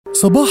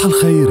صباح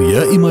الخير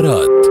يا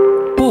إمارات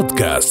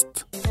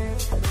بودكاست.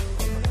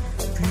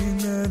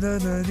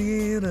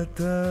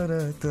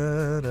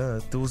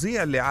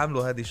 التوزيع اللي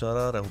عامله هذه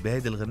شرارة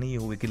وبهيدي الغنية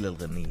هو كل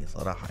الغنية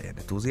صراحة، يعني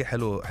التوزيع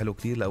حلو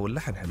كتير. لا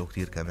واللحن حلو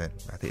كتير كمان،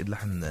 بعتقد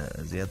لحن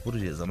زياد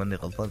برجي إذا ماني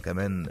غلطان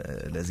كمان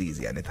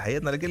لذيذ. يعني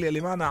تحياتنا لكل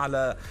اللي معنا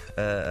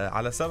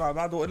على 7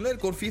 بعد. وقلنا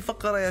لكم في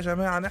فقرة يا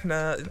جماعة نحن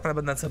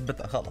بدنا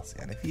نثبتها خلص.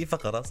 يعني في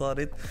فقرة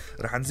صارت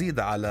رح نزيد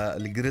على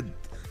الجريد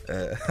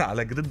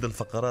على جريد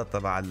الفقرات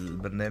تبع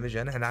البرنامج.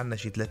 يعني احنا عندنا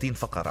شي 30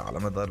 فقرة على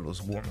مدار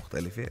الأسبوع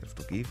مختلفة،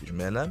 عرفتوا كيف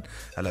إجمالا.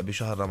 هلا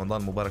بشهر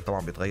رمضان المبارك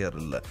طبعا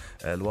بيتغير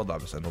الوضع،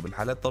 بس انه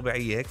بالحالات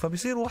الطبيعية هيك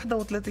فبيصير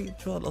 31.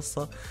 شو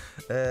هالقصة؟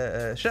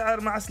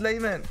 شعر مع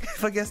سليمان.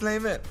 كيفك يا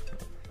سليمان؟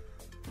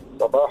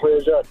 صباحو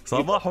يا جاد.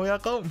 صباحو يا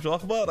قوم، شو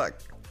أخبارك؟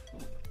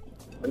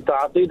 انت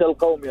عقيد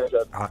القوم يا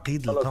جاد.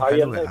 عقيد القوم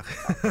حلو يا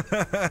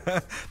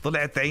أخي.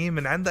 طلع التعيين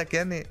من عندك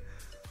يعني؟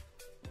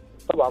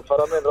 طبعا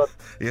فرامين رد.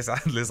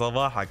 يسعد لي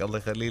صباحك، الله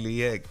يخلي لي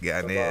اياك.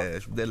 يعني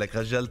شو بدي اقول لك،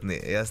 خجلتني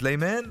يا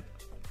سليمان.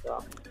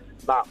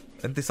 نعم.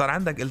 انت صار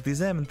عندك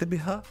التزام،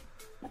 انتبه.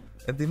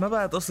 انت ما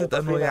بقى قصة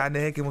انه يعني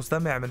هيك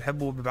مستمع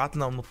بنحبه وبيبعث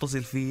لنا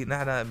ونتصل فيه.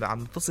 نحن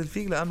عم نتصل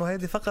فيك لانه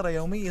هيدي فقرة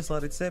يومية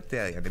صارت ثابتة.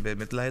 يعني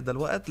بمثل هيدا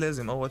الوقت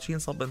لازم اول شيء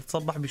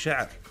نتصبح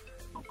بشعر.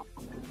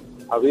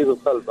 حبيب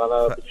القلب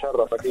انا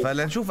بتشرف اكيد.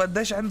 فلنشوف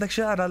قديش عندك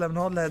شعر هلا من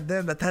هون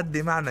لقدام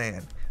لتهدي معنا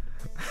يعني.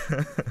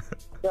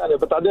 يعني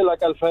بتعدي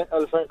لك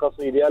 2000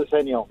 قصيدة 2000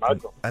 يوم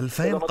عدهم.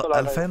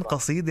 2000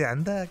 قصيدة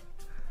عندك؟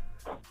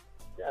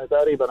 يعني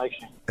تقريبا هيك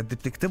شيء. انت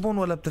بتكتبهم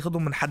ولا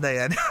بتاخذهم من حدا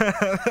يعني؟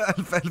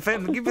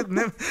 2000 كيف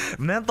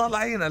منين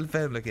طالعين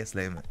 2000 لك يا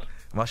سليمان؟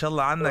 ما شاء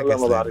الله عنك يا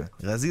سليمان،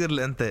 غزير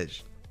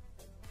الانتاج.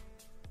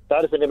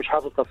 تعرف اني مش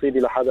حافظ قصيدة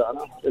لحدا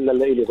انا الا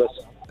لإلي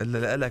بس.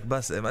 الا لك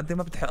بس. ما انت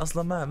ما بتحب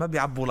اصلا، ما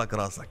بيعبوا لك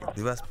راسك، انت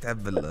بس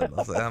بتحب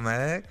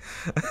ما هيك.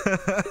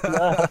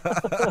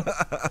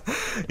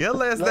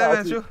 يلا يا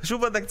سليمان، شو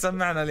بدك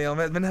تسمعنا اليوم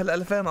من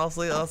هال2000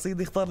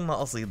 قصيدة؟ اختار لنا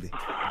قصيدة.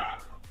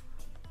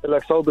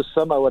 لك صوب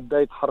السما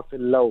وديت حرف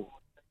اللو،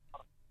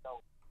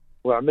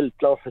 وعملت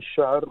لوح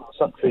الشعر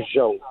سقف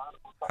الجو.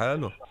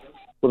 حلو.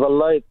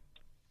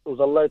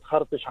 وظليت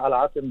خرطش على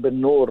العتم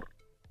بالنور،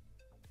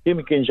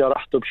 يمكن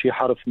جرحته بشي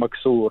حرف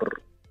مكسور،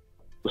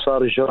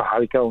 وصار الجرح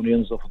على الكون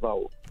ينزف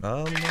ضوء.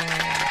 الله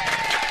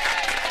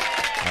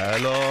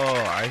حلو،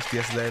 عشت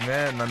يا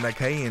سليمان.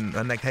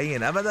 منك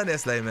هين ابدا يا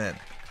سليمان.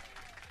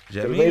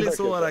 جميل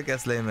صورك يا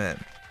سليمان،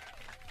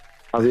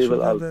 حبيب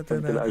القلب. انت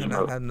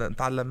الاجمل،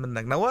 نتعلم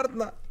منك.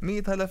 نورتنا،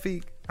 100 هلا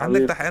فيك.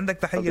 عندك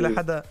تحية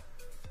لحدا؟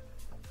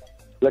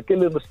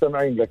 لكل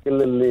المستمعين،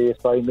 لكل اللي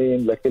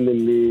صايمين، لكل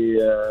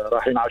اللي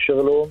رايحين على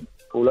شغلهم،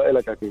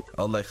 ولك اكيد.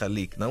 الله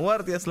يخليك،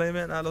 نورت يا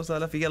سليمان، اهلا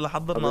وسهلا فيك. يلا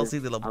حضرنا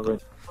قصيدة لبكره.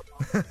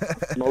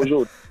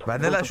 موجود.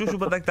 بعدين لا شو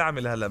بدك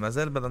تعمل هلا؟ ما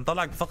زال بدنا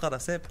نطلعك بفقرة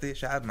ثابتة،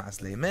 شعر مع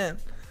سليمان،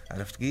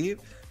 عرفت كيف؟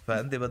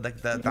 فانت بدك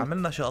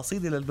تعملنا شي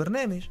قصيدة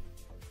للبرنامج.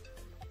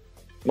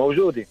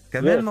 موجودة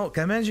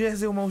كمان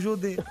جاهزة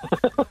وموجودة.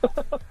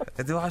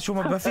 انت واحد شو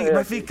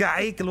ما في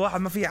كعيك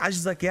الواحد، ما في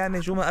عجزك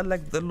يعني. شو ما قال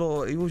لك تقول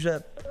له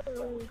يوجد.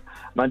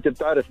 ما انت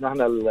بتعرف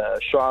نحن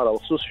الشعراء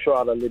وخصوص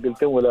الشعراء اللي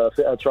بينتموا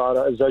لفئة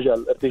شعراء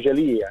الزجل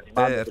ارتجالية، يعني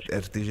ما عندهم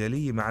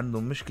ارتجالية، ما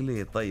عندهم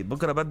مشكلة. طيب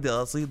بكرة بدي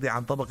قصيدة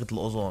عن طبقة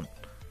الأوزون.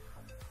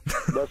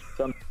 بس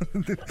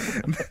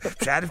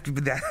مش عارف كيف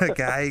بدي احكي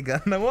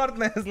كعيقة.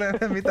 نورتنا يا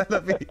سليمان، ميتهلا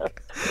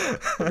فيك.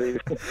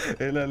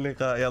 إلى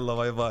اللقاء، يلا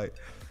باي باي.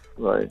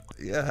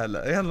 يا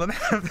هلا، يلا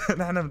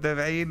نحن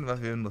متابعين. ما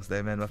في منه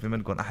سليمان، ما في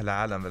منكم احلى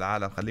عالم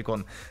بالعالم.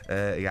 خليكم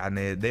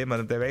يعني دايما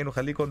متابعين،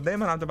 وخليكم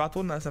دايما عم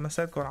تبعتوا لنا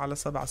اسمساتكم على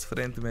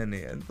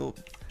 708. انتم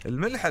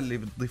الملح اللي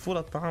بتضيفوه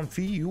للطعام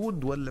فيه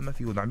يود ولا ما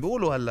فيه يود؟ عم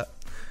بيقولوا هلا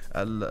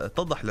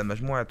اتضح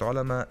لمجموعة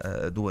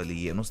علماء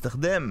دولية انه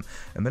استخدام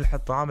ملح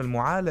الطعام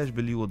المعالج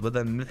باليود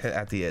بدل الملح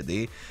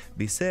الاعتيادي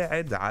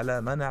بيساعد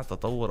على منع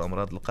تطور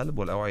امراض القلب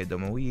والاوعية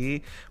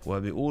الدموية.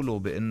 وبيقولوا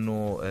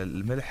بانه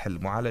الملح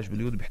المعالج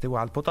باليود بيحتوي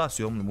على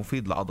البوتاسيوم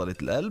المفيد لعضلة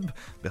القلب،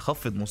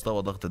 بيخفض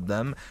مستوى ضغط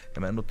الدم.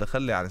 كما انه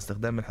التخلي عن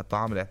استخدام ملح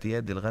الطعام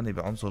الاعتيادي الغني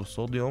بعنصر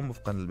الصوديوم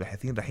وفقا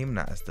للباحثين رح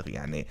يمنع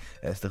يعني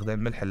استخدام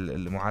الملح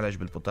المعالج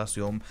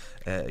بالبوتاسيوم.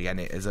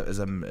 يعني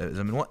اذا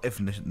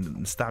بنوقف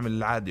نستعمل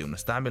العادي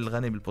ونستعمل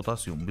الغني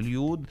بالبوتاسيوم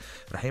باليود،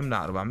 رح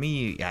يمنع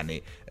 400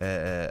 يعني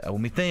او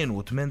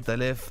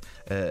 208,000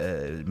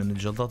 من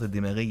الجلطات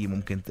الدماغية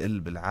ممكن تقل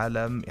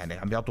بالعالم. يعني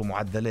عم بيعطوا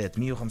معدلات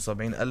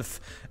 175,000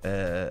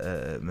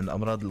 من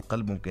امراض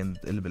القلب ممكن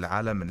تقل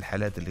بالعالم من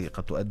الحالات اللي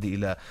قد تؤدي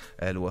الى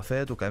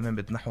الوفاة. وكمان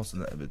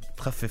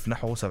بتخفف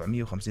نحو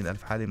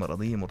 750,000 حالة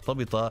مرضية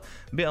مرتبطة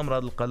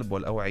بامراض القلب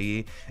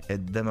والاوعية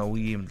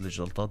الدموية مثل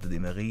الجلطات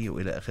الدماغية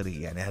والى اخره.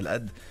 يعني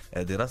هالقد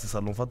دراسة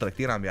صار لهم فترة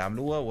كتير عم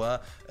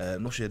بيعملوها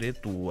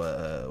ونشرت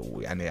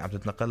ويعني عم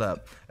تتنقلها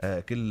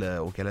كل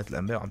وكالات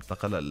الانباء وعم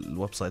تتنقلها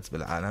الويب سايتس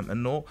بالعالم،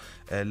 انه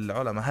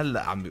العلماء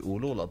هلا عم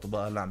بيقولوا،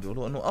 الاطباء هلا عم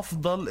بيقولوا انه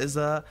افضل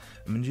اذا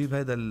بنجيب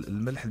هذا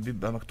الملح اللي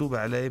بيبقى مكتوب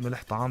عليه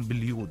ملح طعام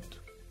باليود.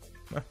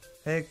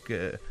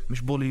 هيك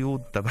مش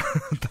بوليود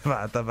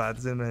تبع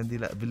زي دي،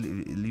 لا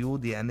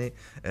باليود يعني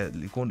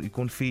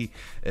يكون في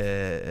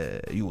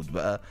يود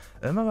بقى.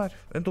 ما بعرف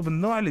انتوا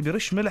بالنوع اللي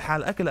بيرش ملح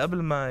على الاكل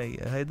قبل ما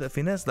هيدا.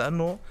 في ناس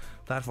لانه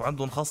بتعرفوا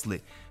عندهم خصله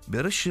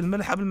بيرش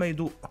الملح قبل ما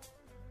يدوق،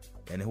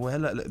 يعني هو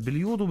هلا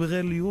باليود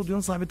وبغير اليود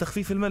ينصح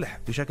بتخفيف الملح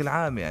بشكل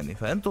عام يعني.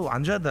 فانتوا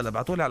عن جد هلا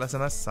ابعتوا لي على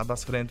SMS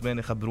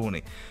 708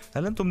 خبروني،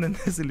 هل انتم من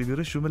الناس اللي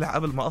بيرشوا ملح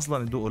قبل ما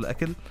اصلا يدوقوا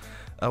الاكل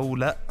او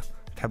لا؟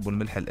 تحبوا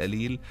الملح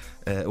القليل؟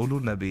 قولوا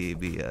لنا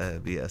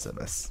ب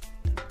SMS.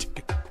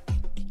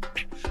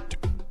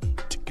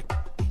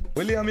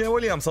 ويليام يا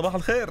ويليام صباح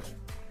الخير.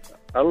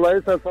 الله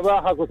يسعد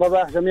صباحك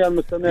وصباح جميع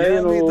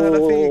المستمعين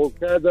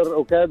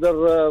وكادر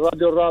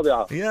راديو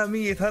الرابعة. يا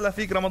ميت هلا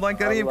فيك، رمضان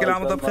كريم، كل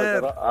عام وانت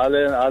بخير.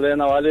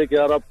 علينا وعليك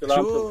يا رب، كل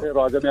عام وانت بخير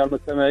وعلى جميع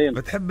المستمعين.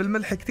 بتحب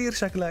الملح كتير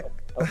شكلك.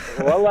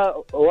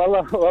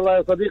 والله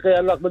يا صديقي،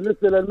 هلا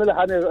بالنسبة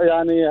للملح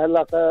يعني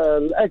هلا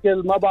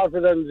الأكل ما بعرف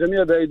إذا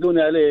الجميع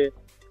بيدوني عليه،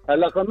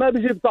 هلا ما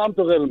بيجيب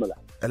طعمته غير الملح.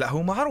 لا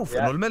هو معروف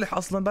يعني انه الملح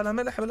اصلا بلا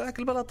ملح بلا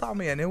اكل بلا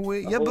طعم، يعني هو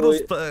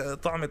يبرز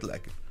طعمة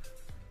الاكل.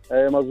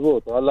 ايه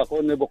مظبوط. هلا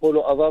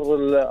بيقولوا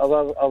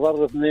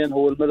اضر اثنين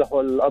هو الملح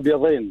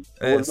والابيضين،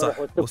 هو الملح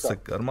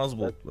والسكر.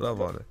 مظبوط،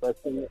 برافو عليك.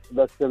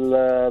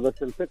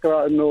 بس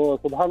الفكره انه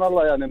سبحان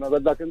الله، يعني ما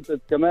بدك انت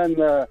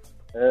كمان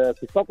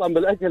تستطعم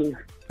بالاكل.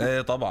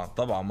 ايه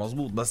طبعا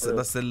مظبوط.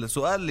 بس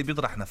السؤال اللي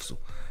بيطرح نفسه،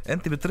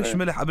 انت بترش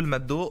ملح قبل ما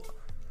تدوق؟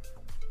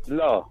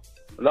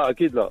 لا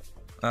اكيد لا.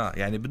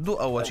 يعني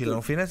بتدوق اول شيء، لانه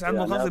في ناس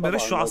عندهم خاصه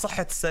بيرشوا على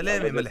صحه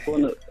السلامه ملح.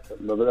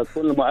 بدها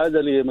تكون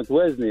المعادله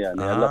متوازنه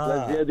يعني. هلا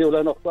لا زياده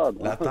ولا نقصان.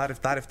 لا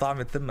تعرف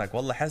طعم تمك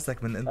والله.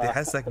 حسك من انت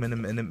حسك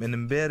من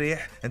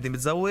امبارح. انت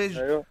متزوج؟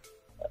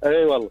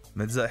 ايوه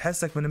والله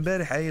حسك من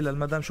امبارح قايل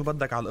للمدام شو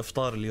بدك على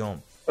الافطار اليوم،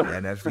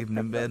 يعني عرفتي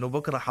انه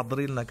بكره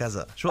حضري لنا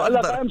كذا. شو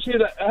هلا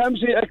اهم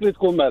شيء اكل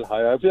تكون مالحه،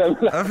 يعني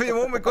في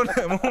مهم يكون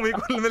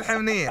الملح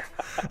منيح.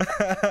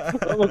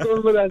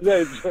 يكون ملح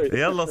زايد شوي.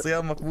 يلا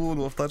صيام مقبول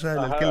وافطار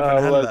شهر للكل من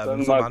هلا،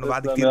 مع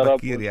بعد كثير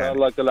بكير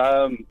يعني. ان شاء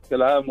الله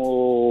كل عام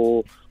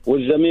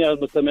والجميع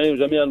المستمعين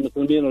وجميع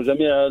المسلمين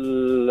وجميع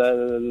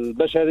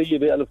البشريه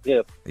بألف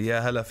خير. يا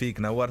هلا فيك،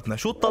 نورتنا.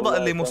 شو الطبق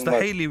اللي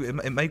مستحيل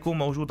ما يكون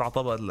موجود على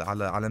طبق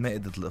على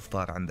مائده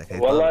الافطار عندك؟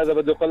 والله اذا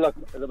بدي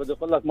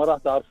اقول لك ما راح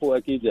تعرفوه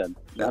اكيد يعني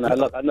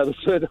هلا عندنا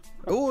بالسويد.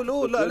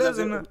 قول لا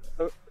لازم.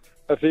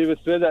 في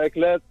بالسويد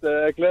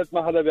اكلات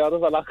ما حدا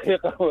بيعرفها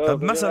الحقيقه.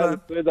 طب مثلا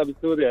بالسويد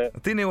بسوريا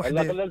اعطيني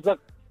وحده.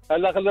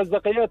 هلا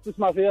خلزقيات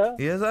تسمع فيها؟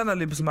 يا انا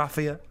اللي بسمع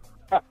فيها.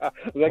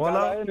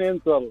 ولا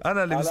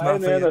انا اللي بسمع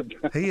فيها.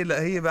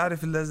 هي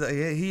بعرف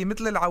هي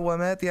مثل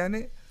العوامات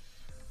يعني.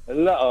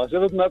 لا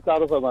شفت ما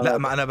بتعرفها. لا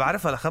ما انا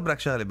بعرفها. لخبرك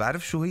شغله،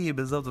 بعرف شو هي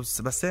بالضبط،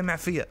 بس سامع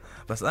فيها.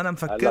 بس انا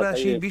مفكرها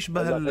شيء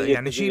بيشبه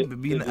يعني شيء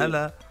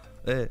بينقلها.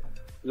 ايه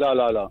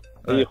لا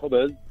هي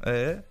خبز.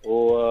 ايه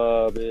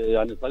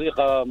يعني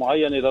طريقه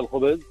معينه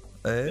للخبز.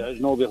 ايه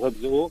بيعجنوه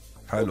بيخبزوه.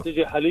 حلو.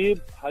 بتيجي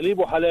حليب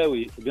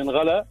وحلاوي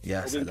بينغلى.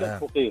 يا سلام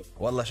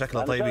والله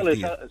شكلها يعني طيب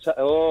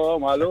كثير.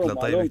 معلوم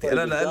طيب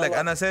كثير. انا اقول لك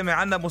انا سامع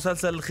عنها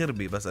مسلسل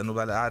الخربي، بس انه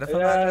بلا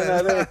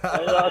اعرفها.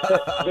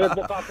 بيت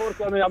بقعقور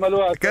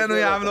كانوا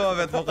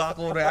يعملوها بيت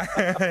بقعقور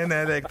يعني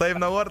عليك. طيب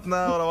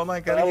نورتنا ورمضان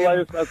كريم.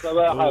 الله يسعد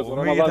صباحك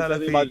ورمضان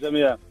كريم على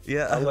الجميع.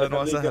 يا اهلا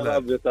وسهلا.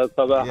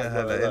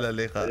 يا هلا الى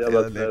اللقاء.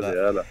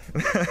 يلا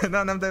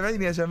نحن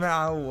متابعين يا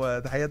جماعه،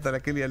 وتحياتنا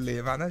لكل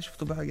يلي معنا.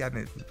 شفتوا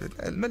يعني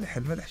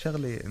الملح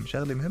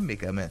شغله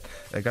مهمه.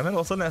 كمان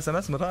وصلنا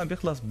SMS من رقم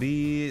بيخلص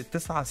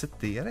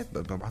ب96. يا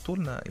ريت ابعتوا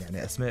لنا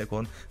يعني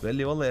اسمائكم. بيقول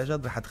لي والله يا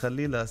جد رح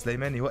تخليه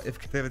لسليمان يوقف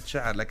كتابه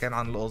شعر لكان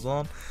عن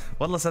الاوزون.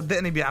 والله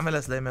صدقني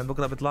بيعملها سليمان،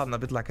 بكره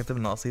بيطلع كاتب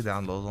لنا قصيده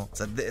عن الاوزون.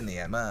 صدقني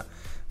يعني ما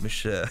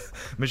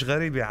مش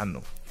غريبه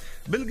عنه.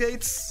 بيل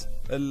جيتس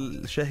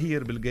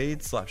الشهير، بيل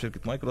جيتس صاحب شركة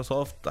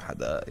مايكروسوفت،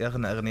 أحد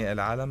أغنى أغنياء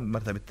العالم،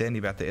 المرتبة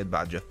الثانية بعتقد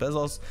بعد جيف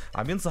بيزوس،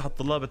 عم ينصح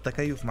الطلاب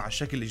التكيف مع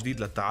الشكل الجديد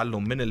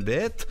للتعلم من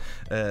البيت.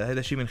 هذا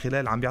الشيء من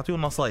خلال عم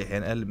بيعطيهم نصايح،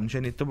 يعني قال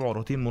منشان يتبعوا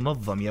روتين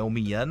منظم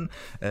يوميا،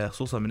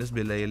 خصوصا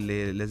بالنسبة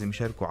للي لازم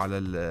يشاركوا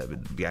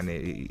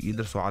يعني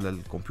يدرسوا على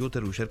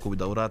الكمبيوتر ويشاركوا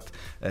بدورات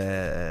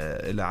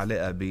لها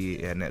علاقة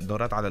يعني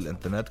دورات على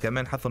الانترنت.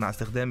 كمان حثوا على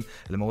استخدام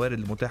الموارد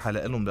المتاحة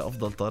لهم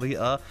بأفضل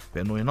طريقة،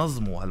 بأنه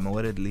ينظموا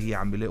هالموارد اللي هي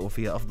عم بيلاقوا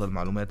فيها أفضل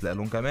معلومات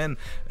لهم. كمان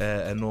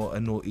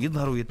انه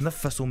يظهروا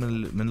يتنفسوا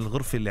من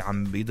الغرفه اللي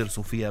عم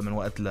بيدرسوا فيها من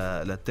وقت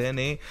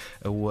للتاني.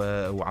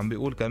 وعم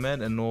بيقول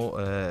كمان انه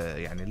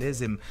يعني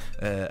لازم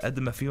قد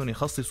ما فيهم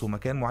يخصصوا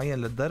مكان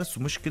معين للدرس،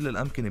 ومش كل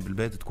الامكنه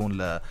بالبيت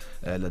تكون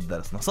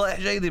للدرس. نصائح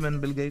جيده من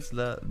بيل جيتس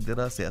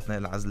للدراسه اثناء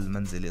العزل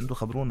المنزلي. انتم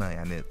خبرونا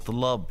يعني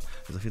الطلاب،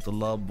 اذا في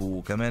طلاب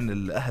وكمان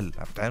الاهل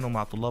عم تعانوا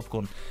مع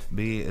طلابكم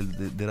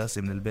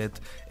بالدراسه من البيت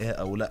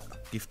او لا،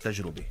 كيف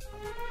التجربه؟